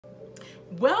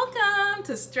Welcome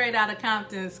to Straight Outta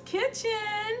Compton's Kitchen.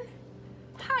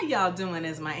 How y'all doing,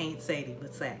 as my Aunt Sadie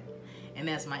would say? And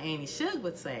as my Auntie Shug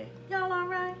would say, y'all all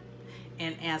right?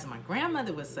 And as my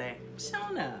grandmother would say,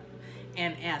 shown up.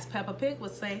 And as Peppa Pig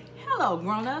would say, hello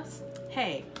grown-ups.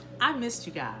 Hey, I missed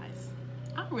you guys.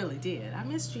 I really did. I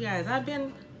missed you guys. I've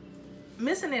been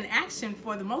missing in action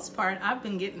for the most part. I've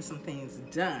been getting some things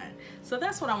done. So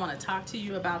that's what I want to talk to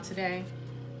you about today.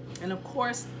 And of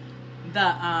course,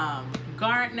 the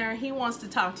gardener, he wants to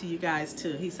talk to you guys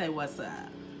too. He say, what's up?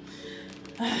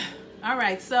 All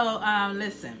right, so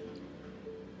listen.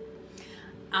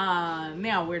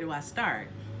 Now, where do I start?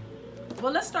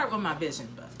 Well, let's start with my vision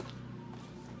book.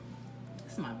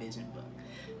 This is my vision book.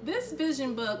 This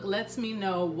vision book lets me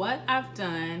know what I've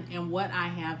done and what I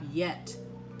have yet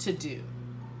to do.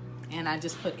 And I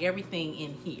just put everything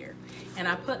in here. And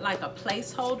I put like a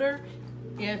placeholder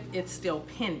if it's still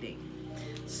pending.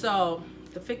 So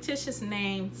the fictitious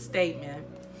name statement,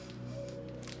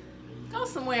 go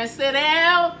somewhere and sit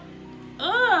down.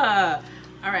 All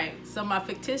right, so my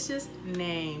fictitious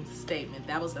name statement,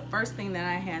 that was the first thing that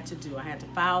I had to do. I had to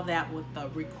file that with the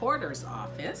recorder's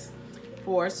office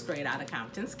for Straight Outta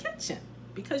Compton's Kitchen,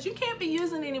 because you can't be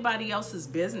using anybody else's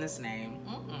business name.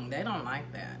 They don't like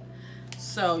that.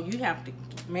 So you have to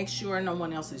make sure no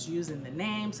one else is using the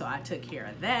name. So I took care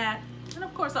of that. And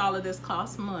of course, all of this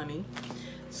costs money.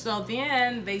 So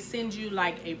then they send you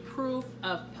like a proof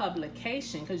of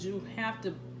publication, because you have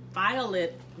to file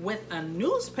it with a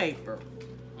newspaper.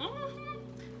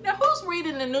 Now, who's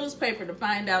reading the newspaper to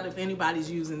find out if anybody's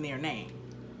using their name?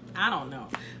 I don't know.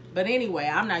 But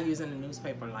anyway, I'm not using a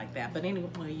newspaper like that. But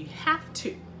anyway, you have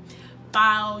to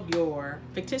file your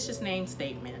fictitious name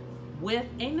statement with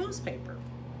a newspaper.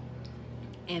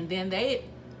 And then they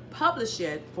publish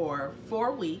it for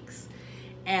 4 weeks.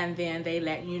 And then they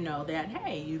let you know that,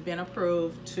 hey, you've been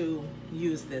approved to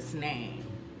use this name.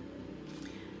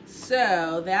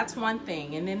 So that's one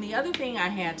thing. And then the other thing I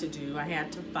had to do, I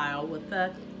had to file with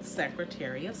the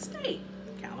Secretary of State,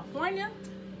 California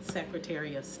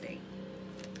Secretary of State.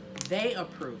 They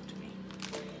approved me.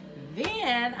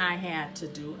 Then I had to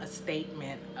do a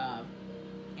statement of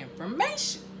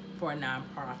information for a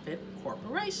nonprofit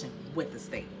corporation with the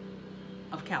state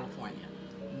of California.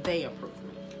 They approved me.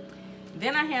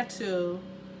 Then I had to,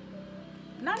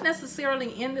 not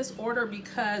necessarily in this order,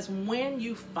 because when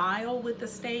you file with the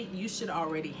state, you should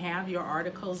already have your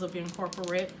articles of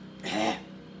incorporation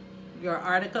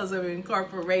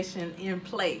in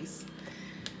place.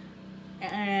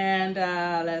 And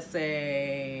let's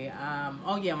say,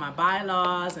 oh yeah, my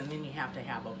bylaws, and then you have to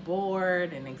have a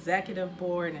board, an executive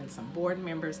board, and some board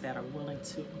members that are willing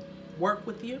to work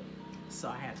with you. So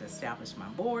I had to establish my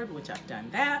board, which I've done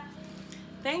that.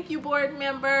 Thank you, board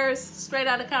members. Straight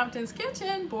Outta Compton's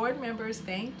Kitchen, board members,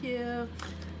 thank you.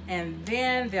 And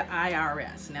then the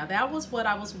IRS. Now that was what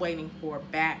I was waiting for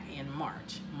back in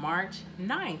March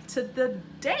 9th to the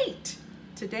date.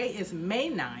 Today is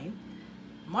May 9th.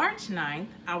 March 9th,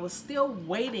 I was still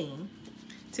waiting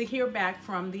to hear back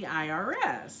from the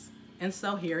IRS. And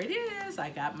so here it is.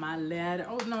 I got my letter.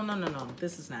 Oh, no.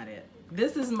 This is not it.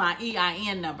 This is my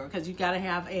EIN number, because you got to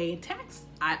have a tax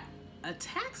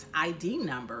ID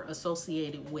number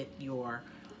associated with your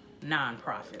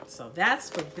nonprofit. So that's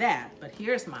for that. But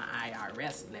here's my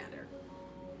IRS letter.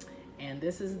 And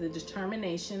this is the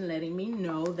determination letting me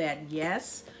know that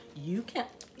yes, you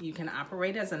can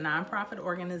operate as a nonprofit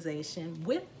organization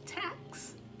with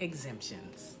tax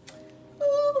exemptions.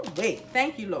 Ooh, wait,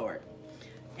 thank you, Lord.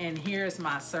 And here's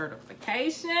my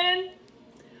certification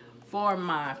for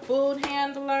my food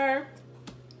handler.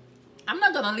 I'm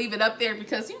not gonna leave it up there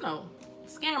because, you know,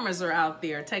 scammers are out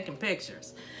there taking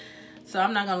pictures. So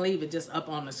I'm not gonna leave it just up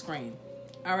on the screen.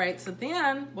 All right, so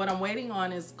then what I'm waiting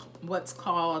on is what's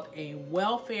called a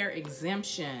welfare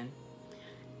exemption.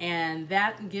 And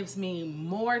that gives me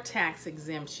more tax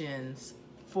exemptions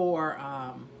for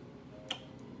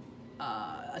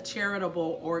a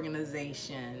charitable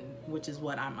organization, which is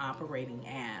what I'm operating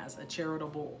as, a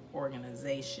charitable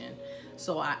organization.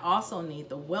 So I also need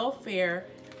the welfare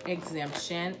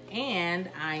exemption, and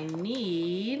I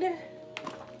need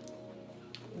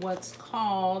what's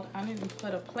called, I didn't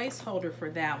put a placeholder for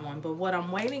that one, but what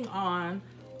I'm waiting on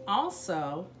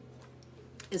also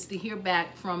is to hear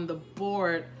back from the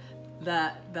board,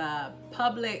 the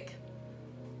public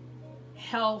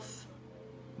health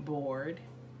board,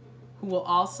 who will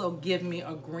also give me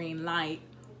a green light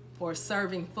for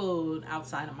serving food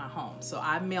outside of my home. So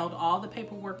I mailed all the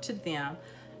paperwork to them.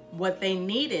 What they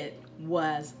needed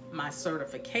was my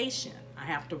certification. I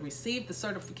have to receive the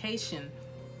certification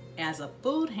as a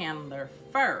food handler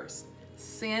first.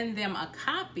 send them a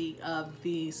copy of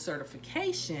the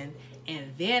certification,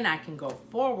 and then I can go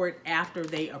forward after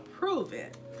they approve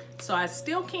it. So I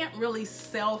still can't really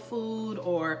sell food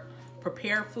or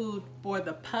prepare food for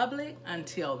the public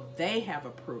until they have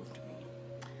approved me.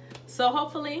 So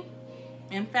hopefully,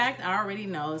 in fact, I already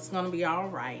know it's gonna be all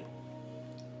right.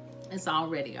 It's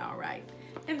already all right.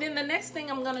 And then the next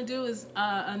thing I'm gonna do is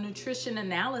a nutrition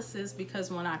analysis, because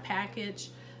when I package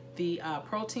the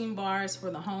protein bars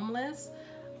for the homeless,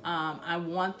 I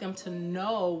want them to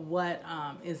know what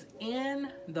is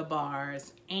in the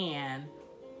bars and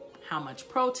how much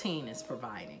protein is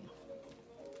providing.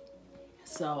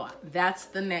 So that's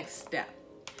the next step.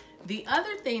 The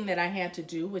other thing that I had to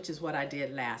do, which is what I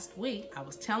did last week, I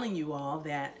was telling you all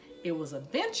that it was a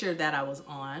venture that I was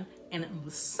on, and it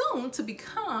was soon to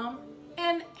become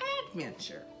an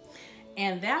adventure.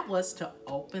 And that was to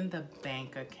open the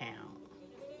bank account.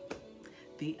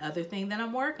 The other thing that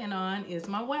I'm working on is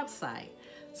my website.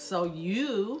 So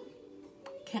you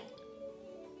can,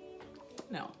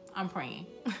 no, I'm praying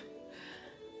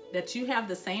that you have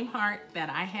the same heart that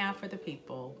I have for the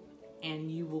people,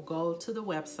 and you will go to the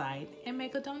website and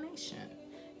make a donation.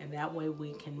 And that way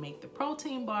we can make the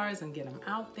protein bars and get them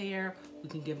out there. We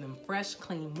can give them fresh,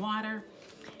 clean water.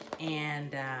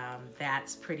 And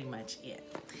that's pretty much it.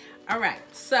 All right,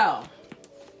 so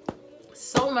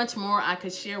much more I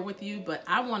could share with you, but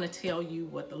I want to tell you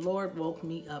what the Lord woke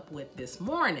me up with this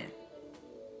morning.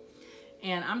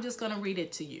 And I'm just going to read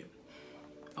it to you.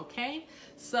 Okay?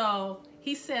 So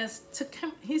he says to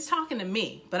come, he's talking to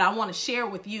me, but I want to share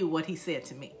with you what he said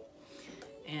to me.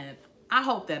 And I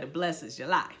hope that it blesses your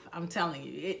life. I'm telling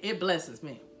you, it blesses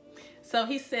me. So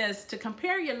he says to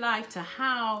compare your life to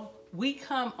how we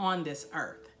come on this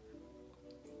earth.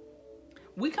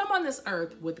 We come on this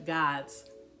earth with God's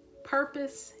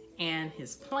purpose and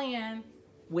his plan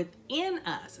within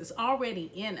us. It's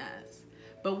already in us.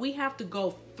 But we have to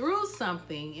go through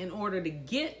something in order to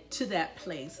get to that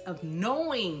place of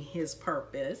knowing his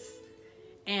purpose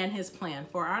and his plan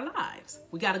for our lives.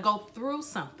 We got to go through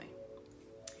something.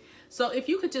 So if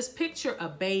you could just picture a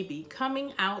baby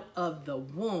coming out of the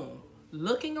womb,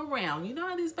 looking around. You know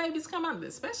how these babies come out,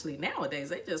 especially nowadays,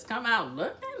 they just come out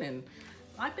looking and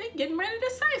like they're getting ready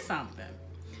to say something.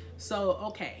 So,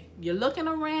 okay, you're looking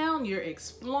around, you're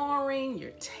exploring,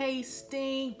 you're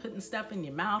tasting, putting stuff in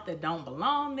your mouth that don't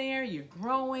belong there, you're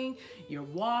growing, you're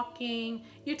walking,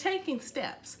 you're taking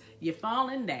steps, you're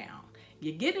falling down,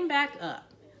 you're getting back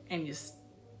up, and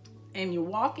you're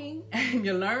walking, and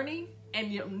you're learning,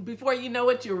 and before you know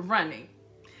it, you're running.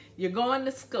 You're going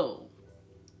to school.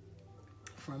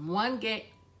 From one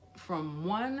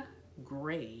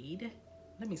grade,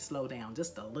 let me slow down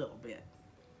just a little bit.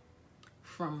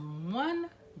 From one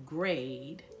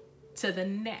grade to the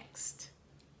next.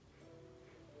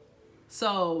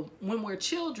 So when we're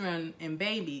children and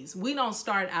babies, we don't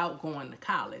start out going to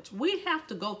college. We have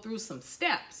to go through some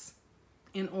steps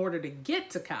in order to get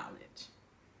to college.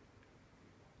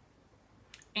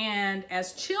 And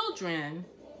as children,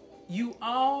 you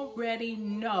already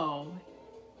know.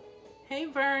 Hey,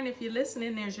 Vern, if you're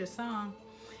listening, there's your song.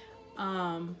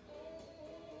 I'm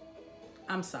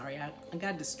sorry, I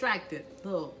got distracted.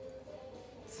 Little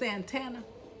Santana.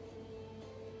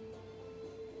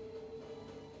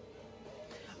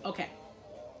 Okay,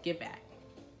 get back.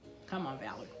 Come on,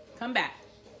 Valerie. Come back.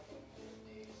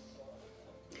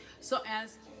 So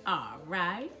all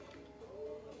right.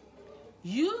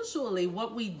 Usually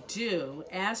what we do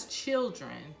as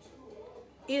children,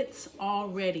 it's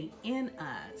already in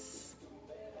us.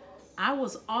 I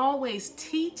was always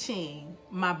teaching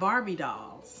my Barbie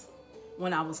dolls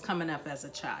when I was coming up as a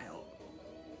child.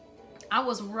 I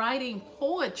was writing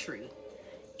poetry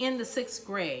in the 6th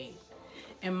grade.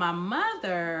 And my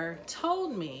mother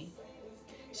told me,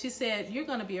 she said, "You're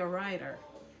going to be a writer."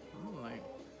 I'm like,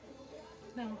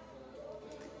 no,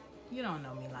 you don't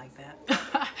know me like that.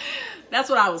 That's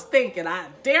what I was thinking. I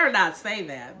dare not say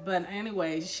that. But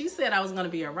anyway, she said I was going to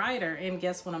be a writer. And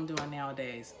guess what I'm doing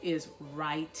nowadays is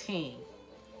writing.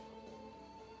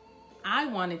 I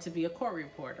wanted to be a court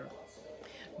reporter.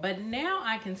 But now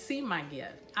I can see my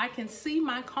gift. I can see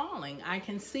my calling. I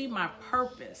can see my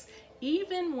purpose.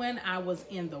 Even when I was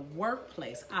in the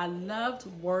workplace, I loved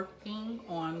working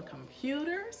on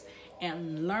computers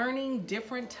and learning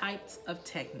different types of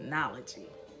technology.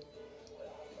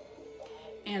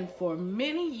 And for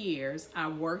many years, I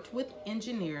worked with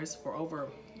engineers for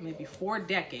over maybe 4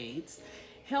 decades,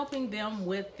 helping them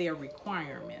with their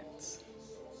requirements,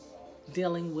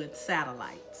 dealing with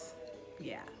satellites.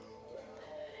 Yeah.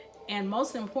 And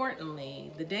most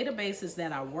importantly, the databases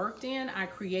that I worked in, I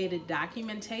created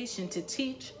documentation to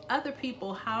teach other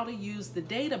people how to use the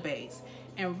database.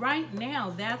 And right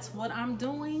now, that's what I'm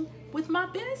doing with my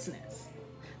business.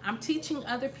 I'm teaching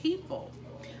other people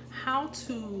how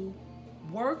to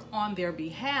work on their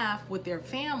behalf with their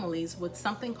families with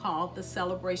something called the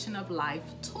Celebration of Life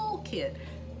Toolkit.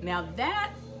 Now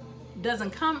that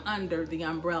doesn't come under the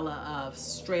umbrella of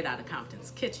Straight Outta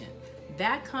Compton's Kitchen.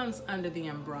 That comes under the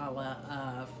umbrella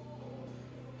of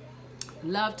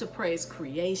Love to Praise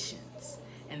Creations,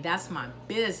 and that's my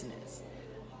business.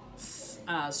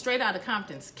 Straight Outta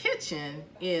Compton's Kitchen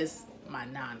is my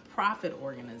nonprofit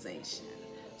organization.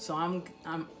 So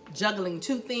I'm juggling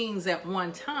two things at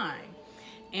one time.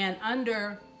 And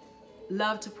under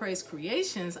Love to Praise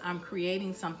Creations, I'm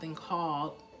creating something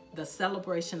called the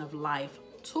Celebration of Life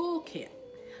Toolkit.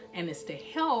 And it's to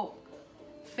help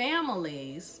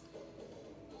families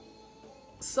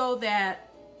so that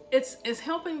it's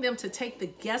helping them to take the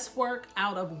guesswork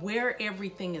out of where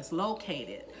everything is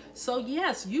located. So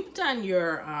yes, you've done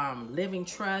your living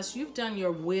trust, you've done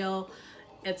your will,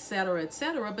 etc.,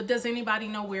 but does anybody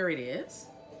know where it is?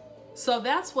 So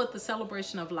that's what the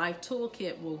Celebration of Life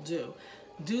Toolkit will do.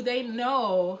 Do they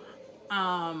know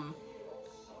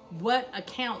what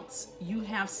accounts you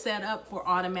have set up for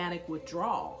automatic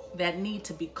withdrawal that need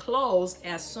to be closed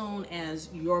as soon as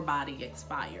your body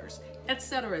expires,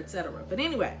 etc., But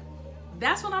anyway,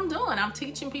 that's what I'm doing. I'm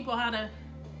teaching people how to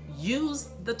use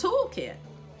the toolkit.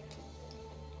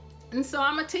 And so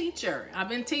I'm a teacher. I've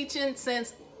been teaching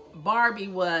since Barbie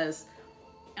was,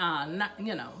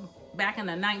 back in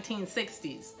the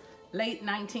 1960s, late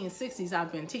 1960s,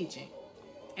 I've been teaching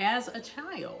as a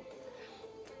child.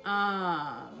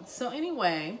 So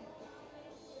anyway,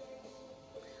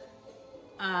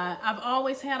 I've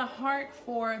always had a heart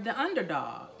for the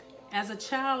underdog. As a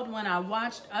child, when I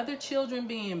watched other children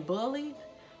being bullied,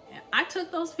 I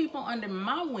took those people under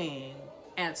my wing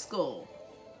at school.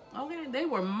 Okay, they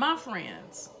were my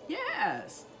friends.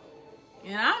 Yes.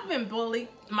 And I've been bullied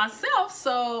myself,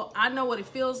 so I know what it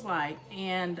feels like.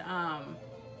 And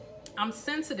I'm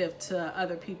sensitive to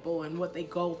other people and what they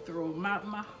go through. My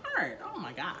heart, oh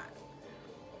my God.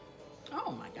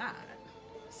 Oh my God.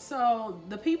 So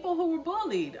the people who were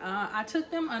bullied, I took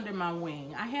them under my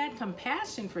wing. I had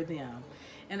compassion for them.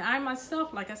 And I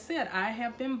myself, like I said, I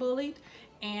have been bullied.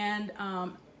 And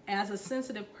as a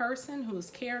sensitive person who's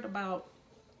cared about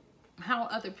how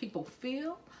other people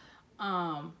feel,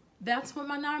 that's what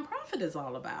my nonprofit is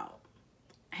all about.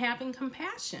 Having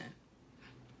compassion.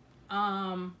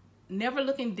 Never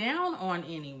looking down on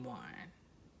anyone.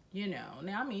 Now,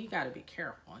 I mean, you got to be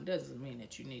careful. It doesn't mean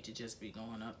that you need to just be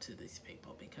going up to these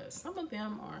people, because some of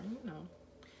them are,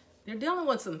 they're dealing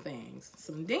with some things,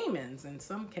 some demons in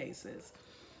some cases.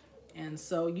 And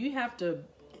so you have to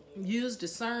use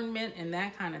discernment and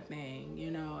that kind of thing,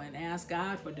 and ask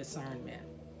God for discernment.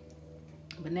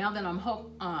 But now that I'm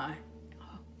hope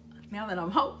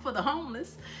for the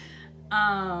homeless,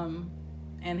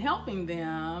 and helping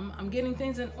them, I'm getting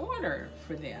things in order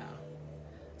for them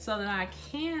so that I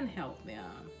can help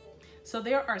them. So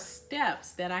there are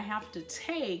steps that I have to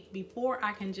take before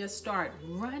I can just start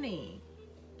running.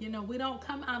 We don't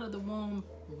come out of the womb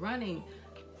running.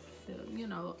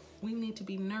 We need to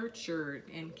be nurtured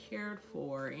and cared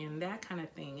for and that kind of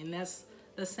thing. And that's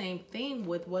the same thing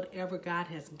with whatever God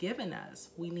has given us.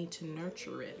 We need to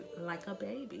nurture it like a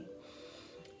baby.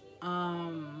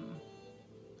 And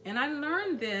I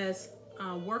learned this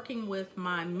working with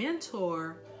my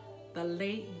mentor, the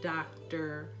late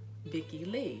Dr. Vicki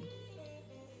Lee.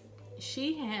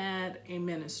 She had a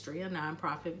ministry, a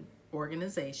nonprofit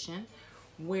organization,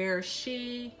 where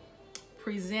she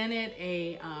presented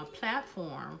a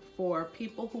platform for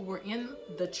people who were in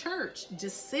the church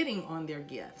just sitting on their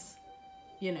gifts,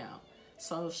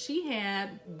 So she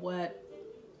had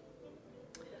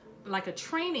like a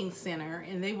training center,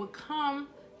 and they would come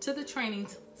to the training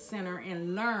center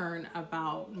and learn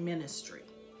about ministry,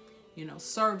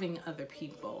 serving other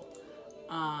people,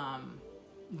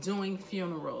 doing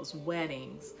funerals,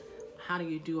 weddings. How do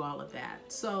you do all of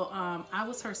that? So I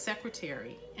was her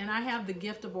secretary, and I have the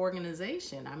gift of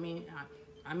organization. I mean,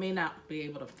 I may not be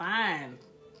able to find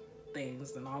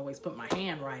things and always put my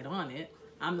hand right on it.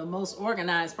 I'm the most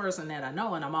organized person that I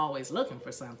know, and I'm always looking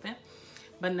for something.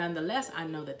 But nonetheless, I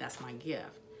know that that's my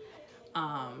gift.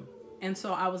 And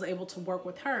so I was able to work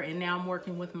with her, and now I'm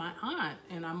working with my aunt,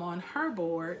 and I'm on her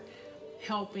board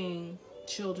helping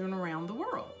children around the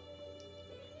world.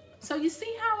 So you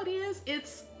see how it is?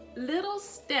 It's little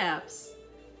steps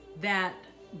that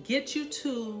get you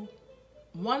to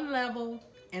one level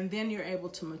And then you're able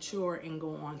to mature and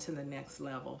go on to the next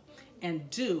level and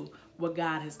do what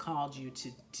God has called you to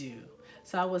do.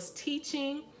 So I was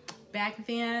teaching back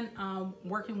then,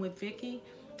 working with Vicki.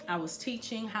 I was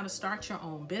teaching how to start your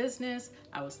own business.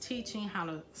 I was teaching how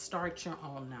to start your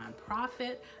own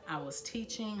nonprofit. I was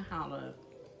teaching how to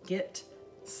get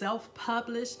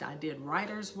self-published. I did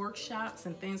writers' workshops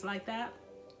and things like that.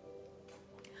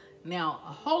 Now,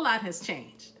 a whole lot has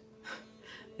changed.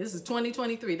 This is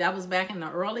 2023. That was back in the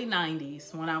early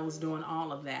 90s when I was doing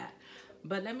all of that.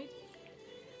 But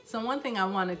so one thing I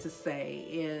wanted to say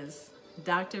is,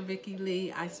 Dr. Vicki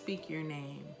Lee, I speak your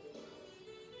name.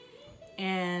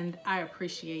 And I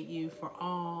appreciate you for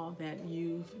all that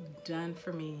you've done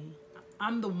for me.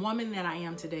 I'm the woman that I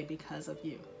am today because of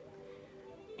you.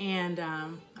 And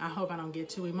I hope I don't get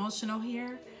too emotional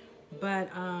here. But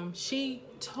she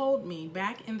told me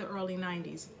back in the early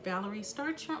 90s, Valerie,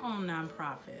 start your own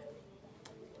nonprofit.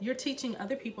 You're teaching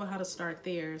other people how to start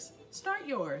theirs. Start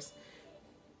yours.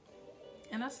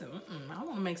 And I said, I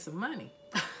want to make some money.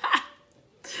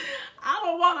 I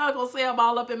don't want Uncle Sam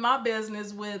all up in my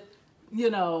business with, you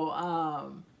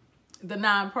know, the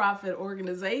nonprofit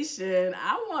organization.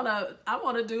 I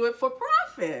want to do it for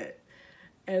profit.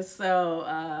 And so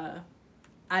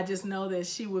I just know that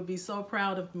she would be so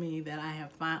proud of me that I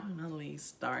have finally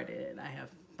started. I have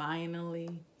finally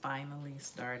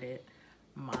started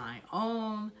my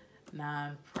own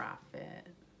nonprofit.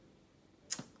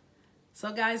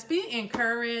 So guys, be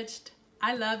encouraged.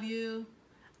 I love you.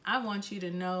 I want you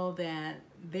to know that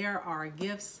there are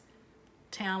gifts,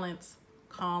 talents,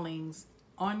 callings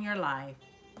on your life,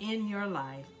 in your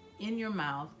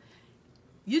mouth.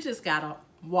 You just gotta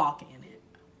walk in it.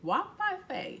 Walk by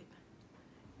faith.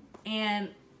 And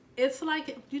it's like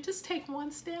if you just take one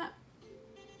step,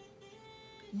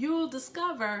 you'll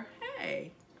discover,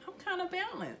 hey, I'm kind of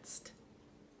balanced.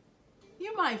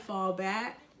 You might fall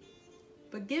back,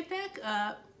 but get back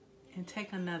up and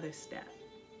take another step.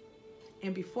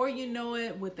 And before you know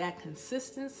it, with that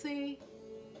consistency,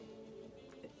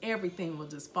 everything will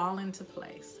just fall into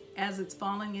place as it's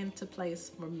falling into place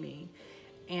for me.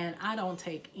 And I don't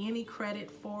take any credit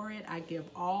for it. I give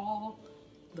all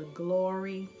the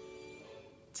glory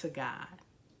to God.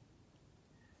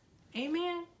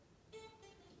 Amen.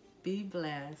 Be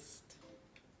blessed.